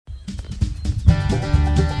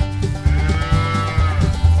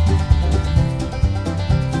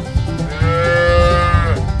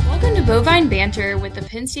Bovine Banter with the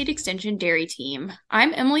Penn State Extension Dairy Team.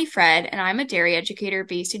 I'm Emily Fred, and I'm a dairy educator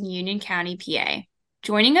based in Union County, PA.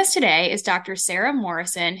 Joining us today is Dr. Sarah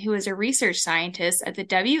Morrison, who is a research scientist at the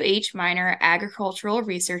W.H. Minor Agricultural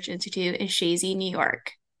Research Institute in Shazy, New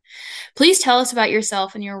York. Please tell us about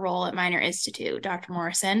yourself and your role at Minor Institute, Dr.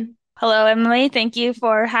 Morrison. Hello, Emily. Thank you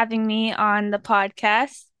for having me on the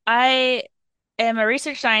podcast. I am a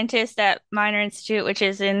research scientist at Minor Institute, which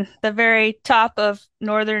is in the very top of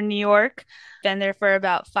northern New York. Been there for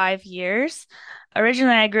about 5 years.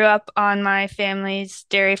 Originally, I grew up on my family's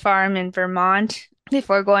dairy farm in Vermont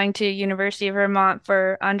before going to University of Vermont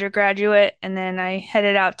for undergraduate, and then I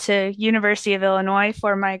headed out to University of Illinois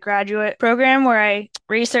for my graduate program where I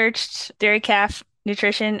researched dairy calf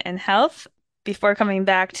nutrition and health before coming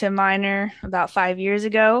back to Minor about 5 years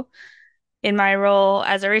ago. In my role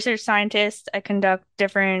as a research scientist, I conduct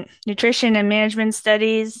different nutrition and management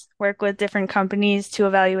studies, work with different companies to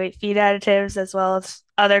evaluate feed additives, as well as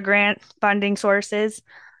other grant funding sources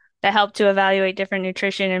that help to evaluate different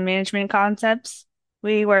nutrition and management concepts.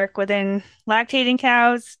 We work within lactating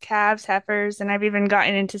cows, calves, heifers, and I've even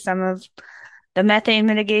gotten into some of the methane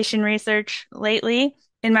mitigation research lately.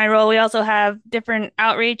 In my role, we also have different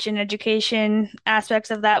outreach and education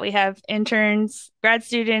aspects of that. We have interns, grad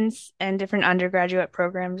students, and different undergraduate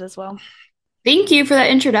programs as well. Thank you for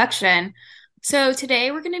that introduction. So,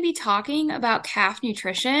 today we're going to be talking about calf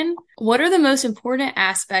nutrition. What are the most important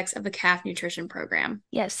aspects of the calf nutrition program?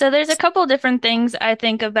 Yes, so there's a couple different things I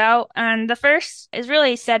think about. And the first is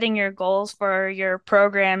really setting your goals for your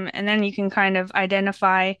program, and then you can kind of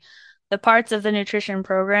identify the parts of the nutrition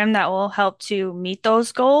program that will help to meet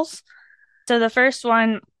those goals. So the first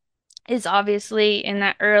one is obviously in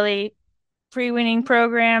that early pre-weaning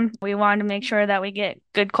program. We want to make sure that we get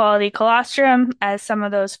good quality colostrum as some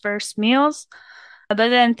of those first meals. But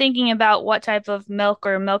then thinking about what type of milk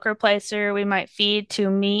or milk replacer we might feed to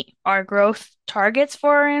meet our growth targets for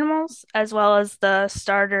our animals, as well as the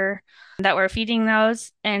starter that we're feeding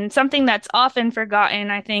those. And something that's often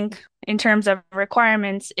forgotten, I think, in terms of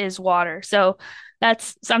requirements is water. So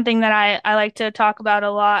that's something that I like to talk about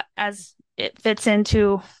a lot as it fits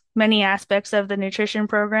into many aspects of the nutrition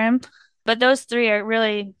program. But those three are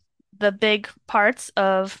really the big parts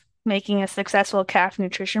of making a successful calf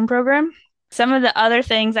nutrition program. Some of the other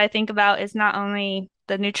things I think about is not only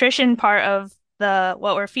the nutrition part of the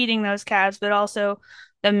what we're feeding those calves, but also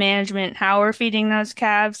the management, how we're feeding those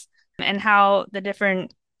calves, and how the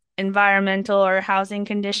different environmental or housing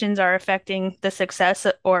conditions are affecting the success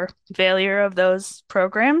or failure of those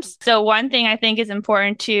programs. So one thing I think is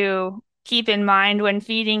important to keep in mind when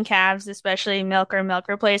feeding calves, especially milk or milk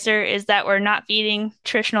replacer, is that we're not feeding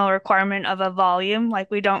nutritional requirement of a volume.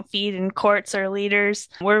 Like we don't feed in quarts or liters.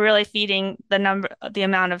 We're really feeding the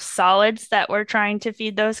amount of solids that we're trying to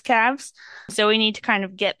feed those calves. So we need to kind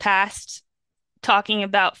of get past talking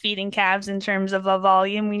about feeding calves in terms of a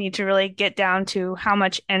volume. We need to really get down to how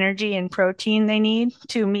much energy and protein they need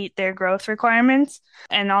to meet their growth requirements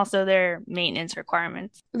and also their maintenance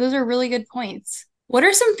requirements. Those are really good points. What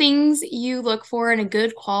are some things you look for in a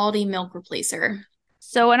good quality milk replacer?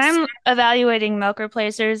 So when I'm evaluating milk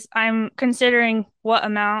replacers, I'm considering what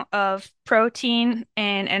amount of protein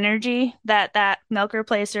and energy that milk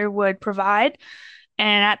replacer would provide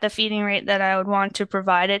and at the feeding rate that I would want to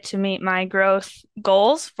provide it to meet my growth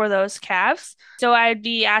goals for those calves. So I'd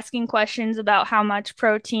be asking questions about how much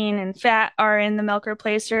protein and fat are in the milk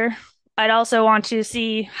replacer. I'd also want to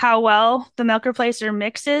see how well the milk replacer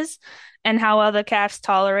mixes and how well the calves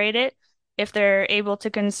tolerate it, if they're able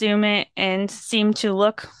to consume it and seem to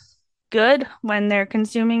look good when they're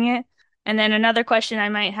consuming it. And then another question I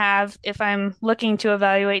might have if I'm looking to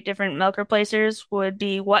evaluate different milk replacers would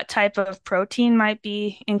be what type of protein might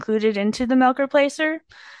be included into the milk replacer.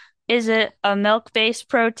 Is it a milk-based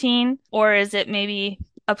protein or is it maybe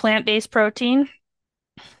a plant-based protein?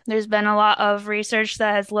 There's been a lot of research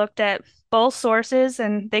that has looked at both sources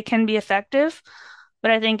and they can be effective. But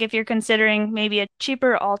I think if you're considering maybe a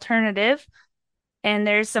cheaper alternative and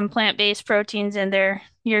there's some plant-based proteins in there,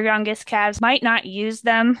 your youngest calves might not use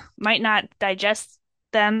them, might not digest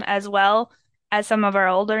them as well as some of our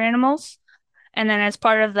older animals. And then as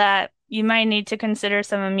part of that, you might need to consider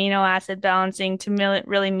some amino acid balancing to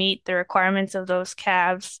really meet the requirements of those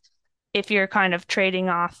calves if you're kind of trading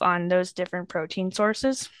off on those different protein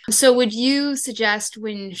sources. So, would you suggest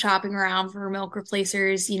when shopping around for milk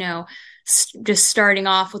replacers, just starting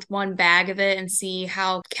off with one bag of it and see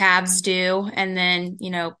how calves do, and then,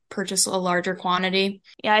 purchase a larger quantity?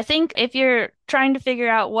 Yeah, I think if you're trying to figure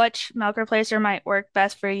out which milk replacer might work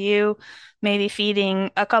best for you, maybe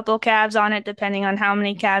feeding a couple calves on it, depending on how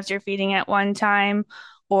many calves you're feeding at one time,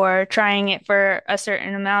 or trying it for a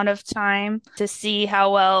certain amount of time to see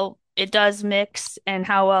how well it does mix and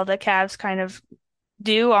how well the calves kind of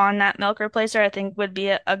do on that milk replacer, I think would be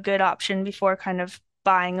a good option before kind of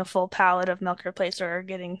buying a full pallet of milk replacer or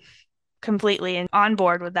getting completely on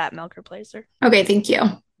board with that milk replacer. Okay, thank you.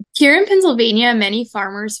 Here in Pennsylvania, many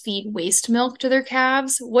farmers feed waste milk to their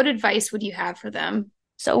calves. What advice would you have for them?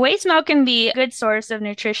 So waste milk can be a good source of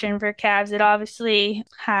nutrition for calves. It obviously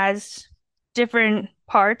has different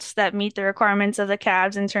parts that meet the requirements of the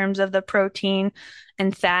calves in terms of the protein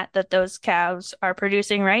and fat that those cows are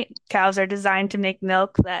producing, right? Cows are designed to make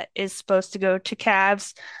milk that is supposed to go to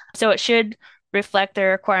calves, so it should reflect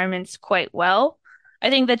their requirements quite well. I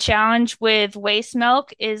think the challenge with waste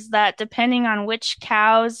milk is that depending on which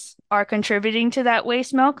cows are contributing to that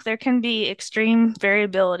waste milk, there can be extreme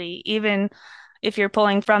variability, even if you're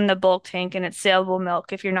pulling from the bulk tank and it's saleable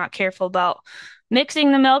milk. If you're not careful about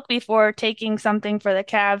mixing the milk before taking something for the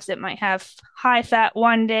calves, it might have high fat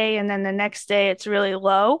one day and then the next day it's really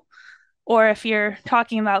low. Or if you're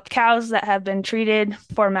talking about cows that have been treated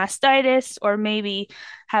for mastitis or maybe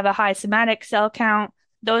have a high somatic cell count,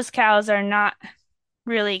 those cows are not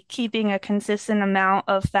really keeping a consistent amount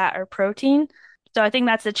of fat or protein. So I think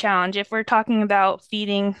that's a challenge. If we're talking about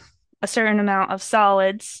feeding a certain amount of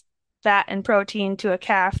solids, fat and protein to a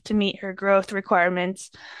calf to meet her growth requirements,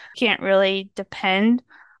 can't really depend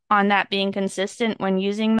on that being consistent when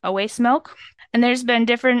using a waste milk. And there's been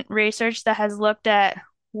different research that has looked at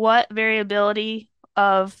what variability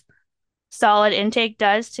of solid intake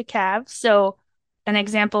does to calves. So an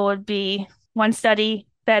example would be one study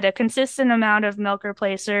fed a consistent amount of milk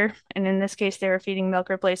replacer, and in this case, they were feeding milk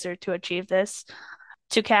replacer to achieve this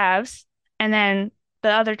to calves. And then the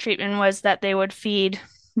other treatment was that they would feed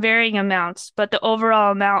varying amounts, but the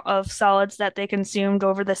overall amount of solids that they consumed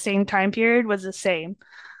over the same time period was the same.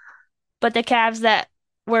 But the calves that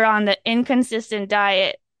were on the inconsistent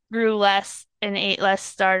diet grew less and ate less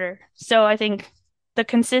starter. So I think the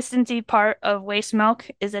consistency part of waste milk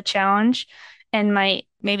is a challenge and might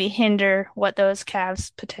maybe hinder what those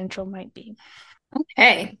calves' potential might be.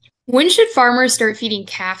 Okay. When should farmers start feeding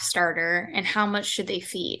calf starter and how much should they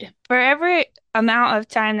feed? For every amount of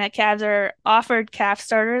time that calves are offered calf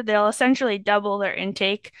starter, they'll essentially double their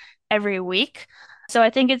intake every week. So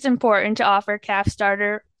I think it's important to offer calf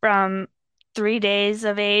starter from 3 days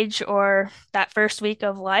of age or that first week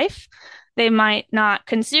of life. They might not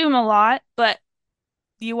consume a lot, but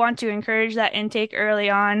you want to encourage that intake early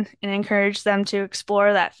on and encourage them to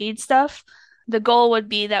explore that feed stuff. The goal would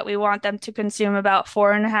be that we want them to consume about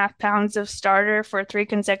 4.5 pounds of starter for 3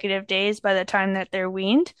 consecutive days by the time that they're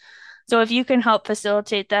weaned. So if you can help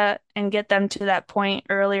facilitate that and get them to that point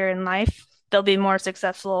earlier in life, they'll be more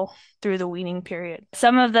successful through the weaning period.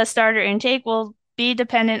 Some of the starter intake will be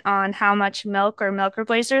dependent on how much milk or milk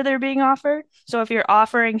replacer they're being offered. So if you're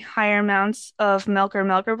offering higher amounts of milk or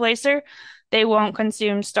milk replacer, they won't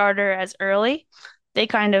consume starter as early. They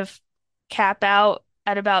kind of cap out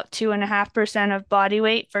at about 2.5% of body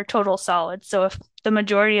weight for total solids. So if the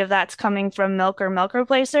majority of that's coming from milk or milk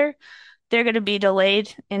replacer, they're going to be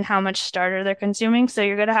delayed in how much starter they're consuming. So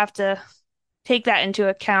you're going to have to take that into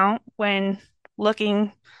account when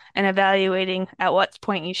looking and evaluating at what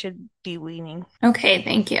point you should be weaning. Okay,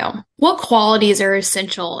 thank you. What qualities are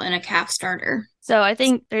essential in a calf starter? So I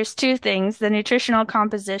think there's two things. The nutritional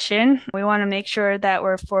composition, we want to make sure that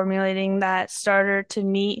we're formulating that starter to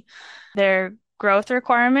meet their growth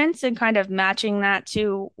requirements and kind of matching that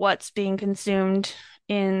to what's being consumed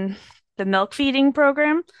in the milk feeding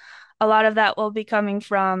program. A lot of that will be coming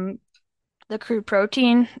from the crude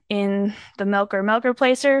protein in the milk or milk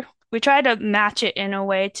replacer. We try to match it in a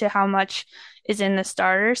way to how much is in the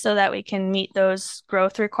starter so that we can meet those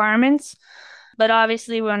growth requirements. But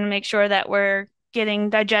obviously, we want to make sure that we're getting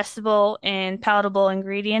digestible and palatable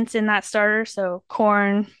ingredients in that starter. So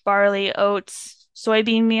corn, barley, oats,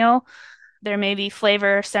 soybean meal. There may be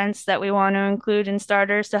flavor scents that we want to include in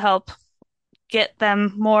starters to help get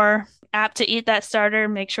them more apt to eat that starter,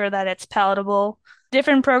 make sure that it's palatable.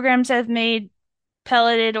 Different programs have made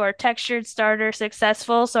pelleted or textured starter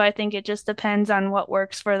successful, so I think it just depends on what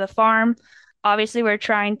works for the farm. Obviously, we're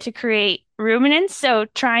trying to create ruminants, so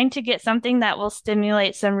trying to get something that will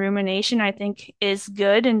stimulate some rumination, I think, is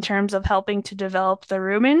good in terms of helping to develop the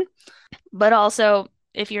rumen. But also,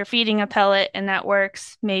 if you're feeding a pellet and that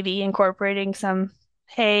works, maybe incorporating some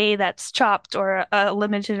hay that's chopped or a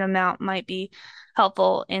limited amount might be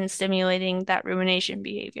helpful in stimulating that rumination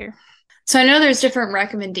behavior. So I know there's different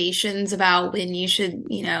recommendations about when you should,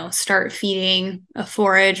 start feeding a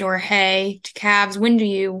forage or hay to calves. When do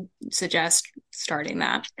you suggest starting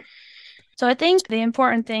that? So I think the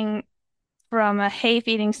important thing from a hay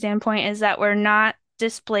feeding standpoint is that we're not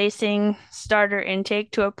displacing starter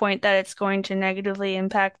intake to a point that it's going to negatively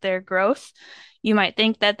impact their growth. You might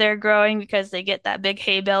think that they're growing because they get that big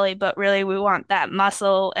hay belly, but really we want that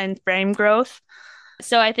muscle and frame growth.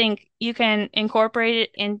 So I think you can incorporate it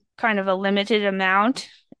in kind of a limited amount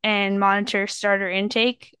and monitor starter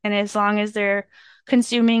intake. And as long as they're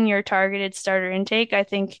consuming your targeted starter intake, I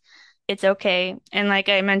think it's okay. And like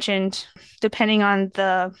I mentioned, depending on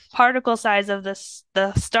the particle size of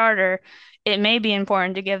the starter, it may be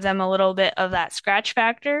important to give them a little bit of that scratch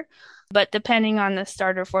factor. But depending on the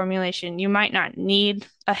starter formulation, you might not need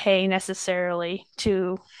a hay necessarily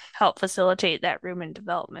to help facilitate that rumen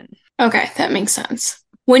development. Okay, that makes sense.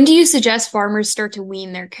 When do you suggest farmers start to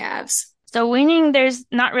wean their calves? So weaning, there's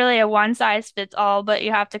not really a one size fits all, but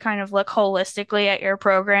you have to kind of look holistically at your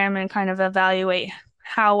program and kind of evaluate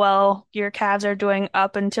how well your calves are doing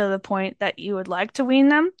up until the point that you would like to wean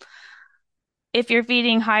them. If you're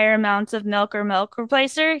feeding higher amounts of milk or milk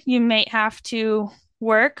replacer, you may have to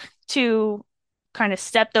work to kind of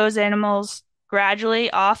step those animals gradually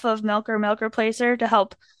off of milk or milk replacer to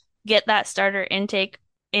help get that starter intake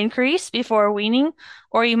increase before weaning,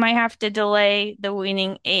 or you might have to delay the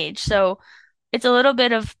weaning age. So it's a little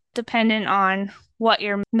bit of dependent on what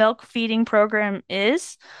your milk feeding program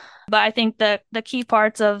is. But I think the key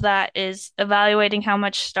parts of that is evaluating how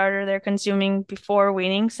much starter they're consuming before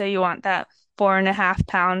weaning. So you want that 4.5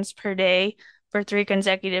 pounds per day for 3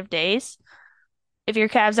 consecutive days. If your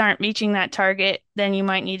calves aren't reaching that target, then you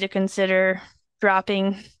might need to consider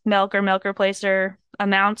dropping milk or milk replacer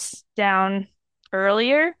amounts down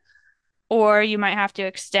earlier, or you might have to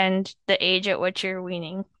extend the age at which you're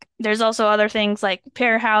weaning. There's also other things like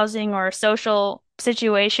pair housing or social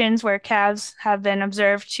situations where calves have been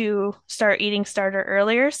observed to start eating starter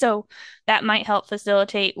earlier. So that might help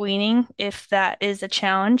facilitate weaning if that is a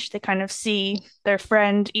challenge. They kind of see their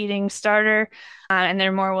friend eating starter, and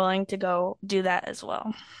they're more willing to go do that as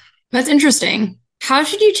well. That's interesting. How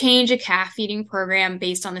should you change a calf feeding program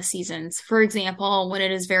based on the seasons? For example, when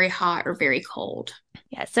it is very hot or very cold.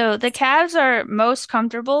 Yeah, so the calves are most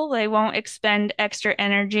comfortable. They won't expend extra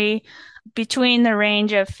energy between the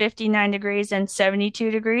range of 59 degrees and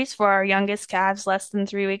 72 degrees for our youngest calves less than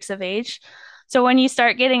 3 weeks of age. So when you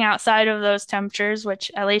start getting outside of those temperatures,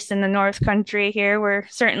 which at least in the North Country here, we're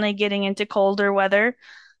certainly getting into colder weather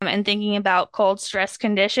and thinking about cold stress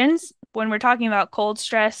conditions. When we're talking about cold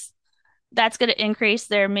stress, that's going to increase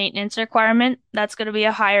their maintenance requirement. That's going to be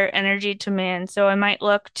a higher energy demand. So I might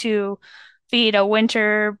look to feed a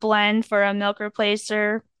winter blend for a milk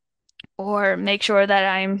replacer or make sure that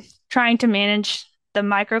I'm trying to manage the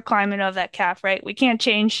microclimate of that calf, right? We can't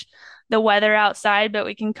change the weather outside, but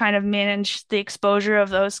we can kind of manage the exposure of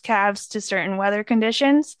those calves to certain weather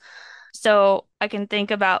conditions. So I can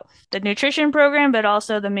think about the nutrition program, but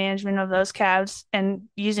also the management of those calves and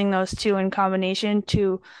using those two in combination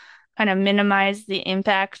to kind of minimize the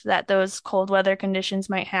impact that those cold weather conditions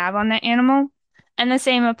might have on the animal. And the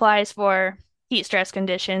same applies for heat stress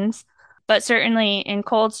conditions. But certainly in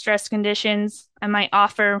cold stress conditions, I might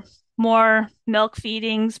offer more milk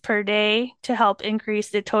feedings per day to help increase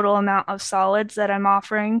the total amount of solids that I'm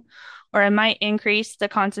offering, or I might increase the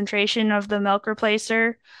concentration of the milk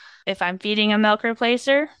replacer. If I'm feeding a milk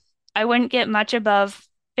replacer, I wouldn't get much above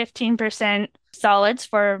 15% solids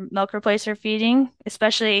for milk replacer feeding,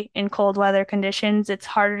 especially in cold weather conditions. It's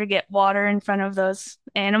harder to get water in front of those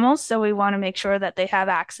animals, so we want to make sure that they have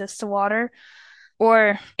access to water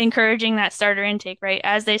or encouraging that starter intake, right?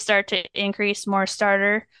 As they start to increase more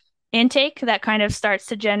starter intake, that kind of starts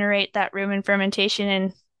to generate that rumen fermentation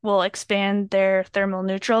and will expand their thermal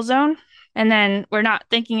neutral zone. And then we're not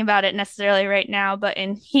thinking about it necessarily right now, but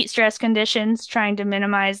in heat stress conditions, trying to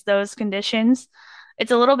minimize those conditions,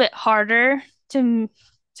 it's a little bit harder to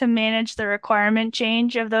to manage the requirement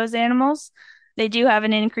change of those animals. They do have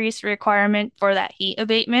an increased requirement for that heat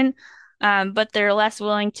abatement, but they're less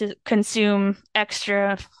willing to consume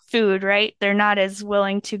extra food, right? They're not as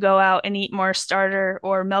willing to go out and eat more starter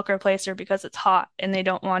or milk replacer because it's hot and they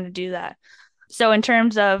don't want to do that. So, in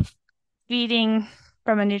terms of feeding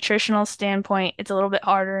from a nutritional standpoint, it's a little bit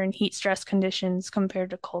harder in heat stress conditions compared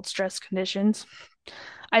to cold stress conditions.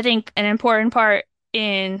 I think an important part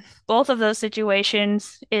in both of those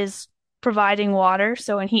situations is providing water.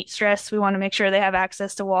 So in heat stress, we want to make sure they have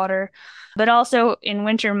access to water. But also in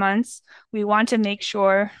winter months, we want to make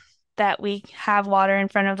sure that we have water in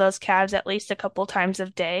front of those calves at least a couple times a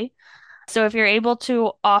day. So if you're able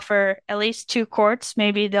to offer at least 2 quarts,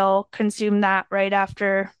 maybe they'll consume that right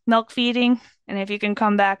after milk feeding. And if you can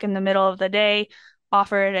come back in the middle of the day,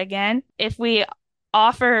 offer it again. If we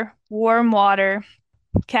offer warm water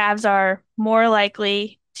calves are more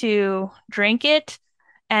likely to drink it,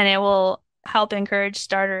 and it will help encourage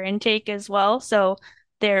starter intake as well. So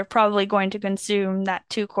they're probably going to consume that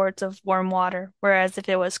 2 quarts of warm water, whereas if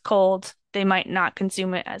it was cold, they might not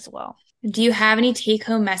consume it as well. Do you have any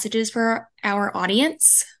take-home messages for our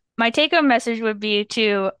audience? My take-home message would be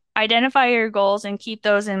to identify your goals and keep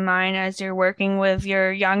those in mind as you're working with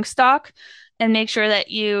your young stock, and make sure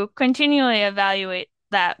that you continually evaluate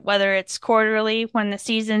that, whether it's quarterly when the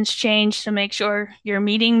seasons change, to make sure you're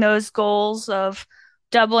meeting those goals of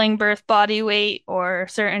doubling birth body weight or a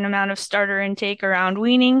certain amount of starter intake around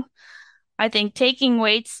weaning. I think taking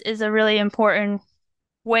weights is a really important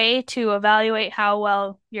way to evaluate how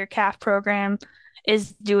well your calf program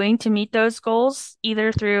is doing to meet those goals,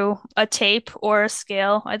 either through a tape or a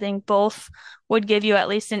scale. I think both would give you at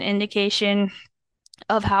least an indication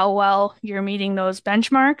of how well you're meeting those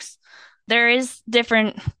benchmarks. There is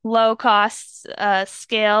different low cost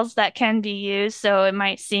scales that can be used, so it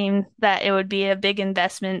might seem that it would be a big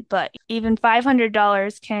investment, but even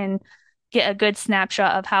 $500 can get a good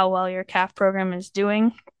snapshot of how well your calf program is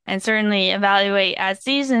doing, and certainly evaluate as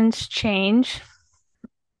seasons change.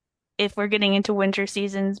 If we're getting into winter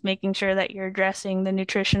seasons, making sure that you're addressing the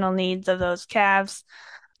nutritional needs of those calves,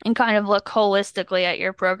 and kind of look holistically at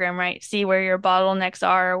your program, right? See where your bottlenecks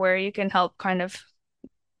are, where you can help kind of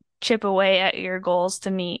chip away at your goals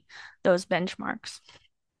to meet those benchmarks.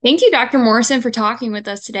 Thank you, Dr. Morrison, for talking with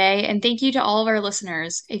us today, and thank you to all of our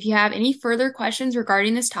listeners. If you have any further questions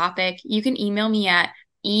regarding this topic, you can email me at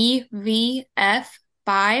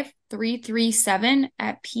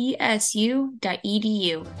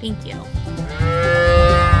evf5337@psu.edu. Thank you.